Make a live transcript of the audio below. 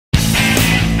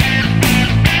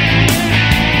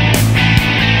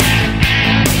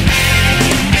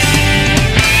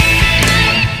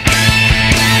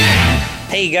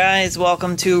guys,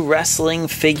 welcome to Wrestling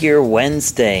Figure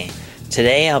Wednesday.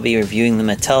 Today I'll be reviewing the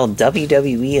Mattel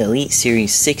WWE Elite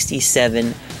Series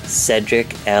 67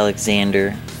 Cedric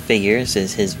Alexander figures.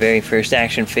 This is his very first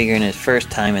action figure and his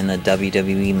first time in the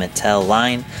WWE Mattel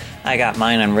line. I got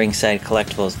mine on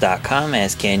ringsidecollectibles.com,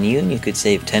 as can you, and you could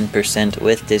save 10%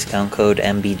 with discount code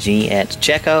MBG at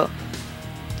checkout.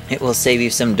 It will save you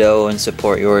some dough and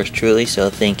support yours truly, so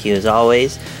thank you as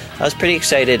always. I was pretty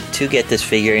excited to get this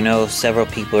figure. I know several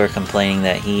people are complaining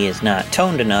that he is not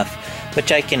toned enough,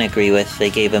 which I can agree with. They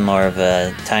gave him more of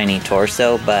a tiny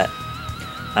torso, but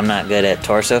I'm not good at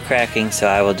torso cracking, so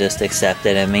I will just accept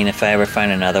it. I mean, if I ever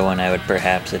find another one, I would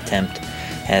perhaps attempt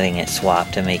having it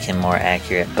swapped to make him more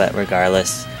accurate, but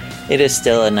regardless, it is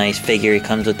still a nice figure. He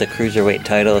comes with the Cruiserweight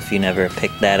title if you never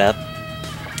picked that up,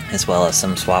 as well as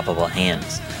some swappable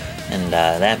hands. And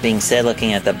that being said,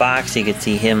 looking at the box, you can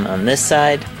see him on this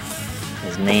side,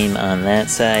 his name on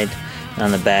that side. On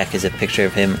the back is a picture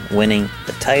of him winning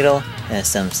the title. Has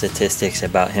some statistics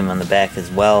about him on the back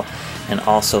as well. And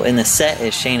also in the set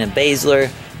is Shayna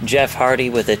Baszler, Jeff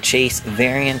Hardy with a Chase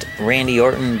variant, Randy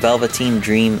Orton, Velveteen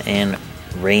Dream, and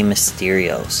Rey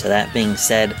Mysterio. So that being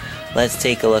said, let's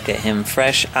take a look at him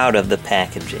fresh out of the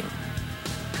packaging.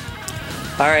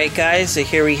 Alright guys, so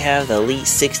here we have the Elite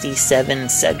 67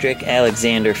 Cedric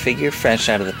Alexander figure fresh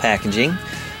out of the packaging.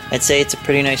 I'd say it's a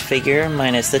pretty nice figure,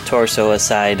 minus the torso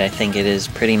aside. I think it is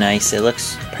pretty nice. It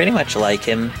looks pretty much like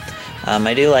him.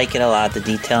 I do like it a lot. The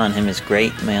detail on him is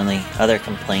great. My only other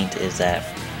complaint is that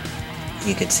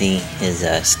you could see his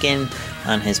skin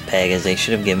on his peg, as they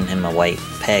should have given him a white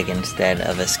peg instead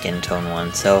of a skin tone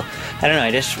one. So, I don't know,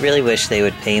 I just really wish they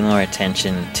would pay more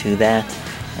attention to that,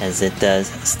 as it does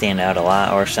stand out a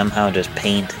lot, or somehow just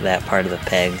paint that part of the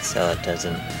peg so it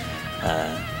doesn't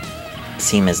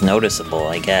seem as noticeable,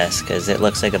 I guess, because it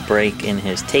looks like a break in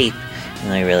his tape,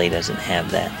 and he really doesn't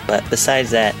have that. But besides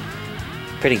that,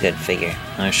 pretty good figure.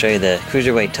 I'm going to show you the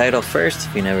Cruiserweight title first,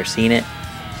 if you've never seen it.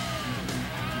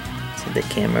 So the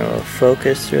camera will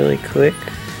focus really quick.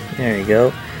 There you go.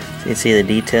 So you can see the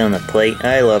detail on the plate.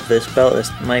 I love this belt.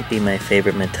 This might be my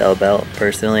favorite Mattel belt.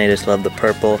 Personally, I just love the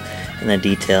purple, and the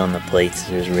detail on the plates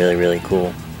is really, really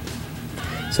cool.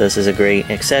 So this is a great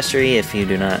accessory if you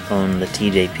do not own the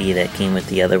TJP that came with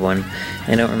the other one.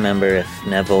 I don't remember if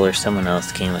Neville or someone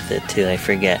else came with it too, I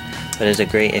forget. But it's a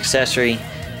great accessory.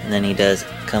 And then he does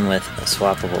come with a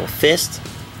swappable fist,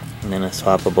 and then a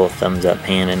swappable thumbs up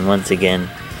hand. And once again,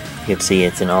 you can see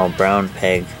it's an all brown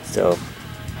peg. So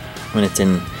when it's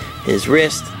in his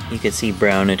wrist, you can see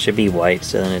brown. It should be white,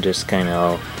 so then it just kind of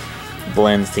all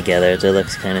blends together. So it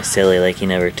looks kind of silly, like he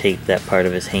never taped that part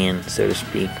of his hand, so to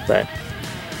speak. But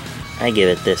I give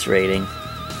it this rating,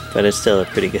 but it's still a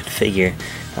pretty good figure.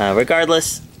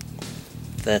 Regardless,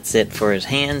 that's it for his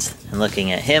hands. And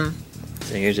looking at him,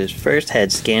 so here's his first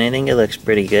head scan. I think it looks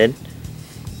pretty good.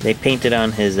 They painted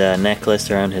on his necklace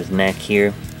around his neck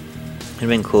here. It'd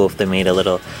been cool if they made a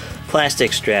little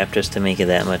plastic strap just to make it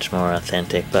that much more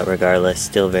authentic, but regardless,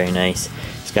 still very nice.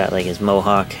 He's got like his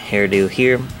mohawk hairdo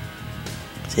here.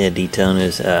 See the detail in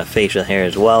his facial hair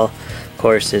as well. Of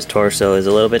course, his torso is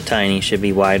a little bit tiny, should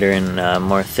be wider and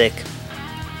more thick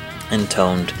and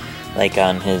toned. Like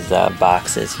on his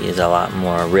boxes, he is a lot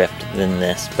more ripped than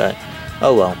this, but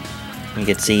oh well. You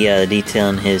can see the detail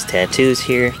in his tattoos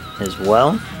here as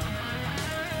well.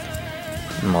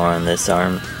 More on this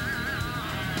arm.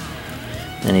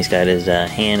 Then he's got his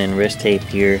hand and wrist tape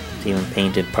here. It's even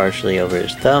painted partially over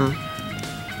his thumb.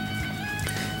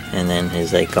 And then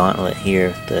his like gauntlet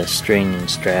here, the string and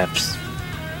straps.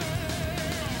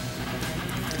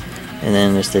 And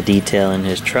then just the detail in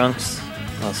his trunks,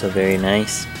 also very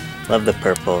nice. Love the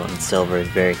purple and silver, is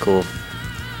very cool.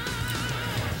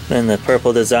 Then the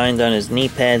purple designs on his knee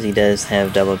pads. He does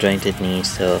have double jointed knees,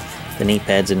 so the knee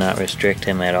pads do not restrict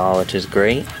him at all, which is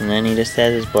great. And then he just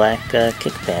has his black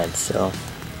kick pads, so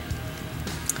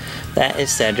that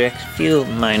is Cedric. A few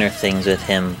minor things with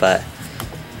him, but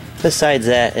besides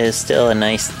that, it's still a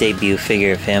nice debut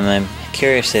figure of him. I'm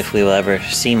curious if we will ever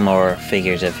see more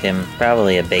figures of him.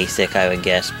 Probably a basic, I would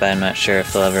guess, but I'm not sure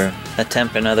if they'll ever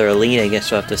attempt another elite. I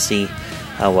guess we'll have to see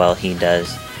how well he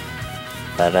does.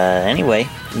 But anyway,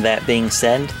 that being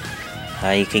said,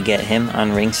 you can get him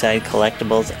on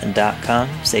ringsidecollectibles.com.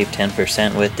 Save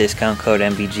 10% with discount code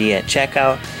MBG at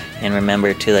checkout. And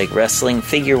remember to like Wrestling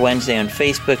Figure Wednesday on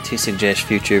Facebook to suggest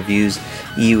future reviews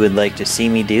you would like to see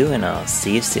me do. And I'll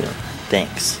see you soon.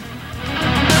 Thanks.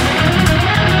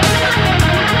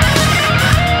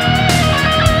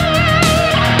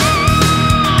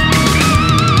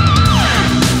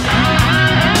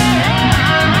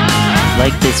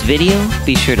 Like this video?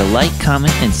 Be sure to like,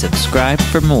 comment, and subscribe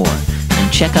for more.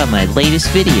 and check out my latest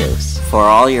videos. For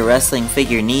all your wrestling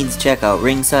figure needs, check out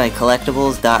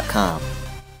ringsidecollectibles.com.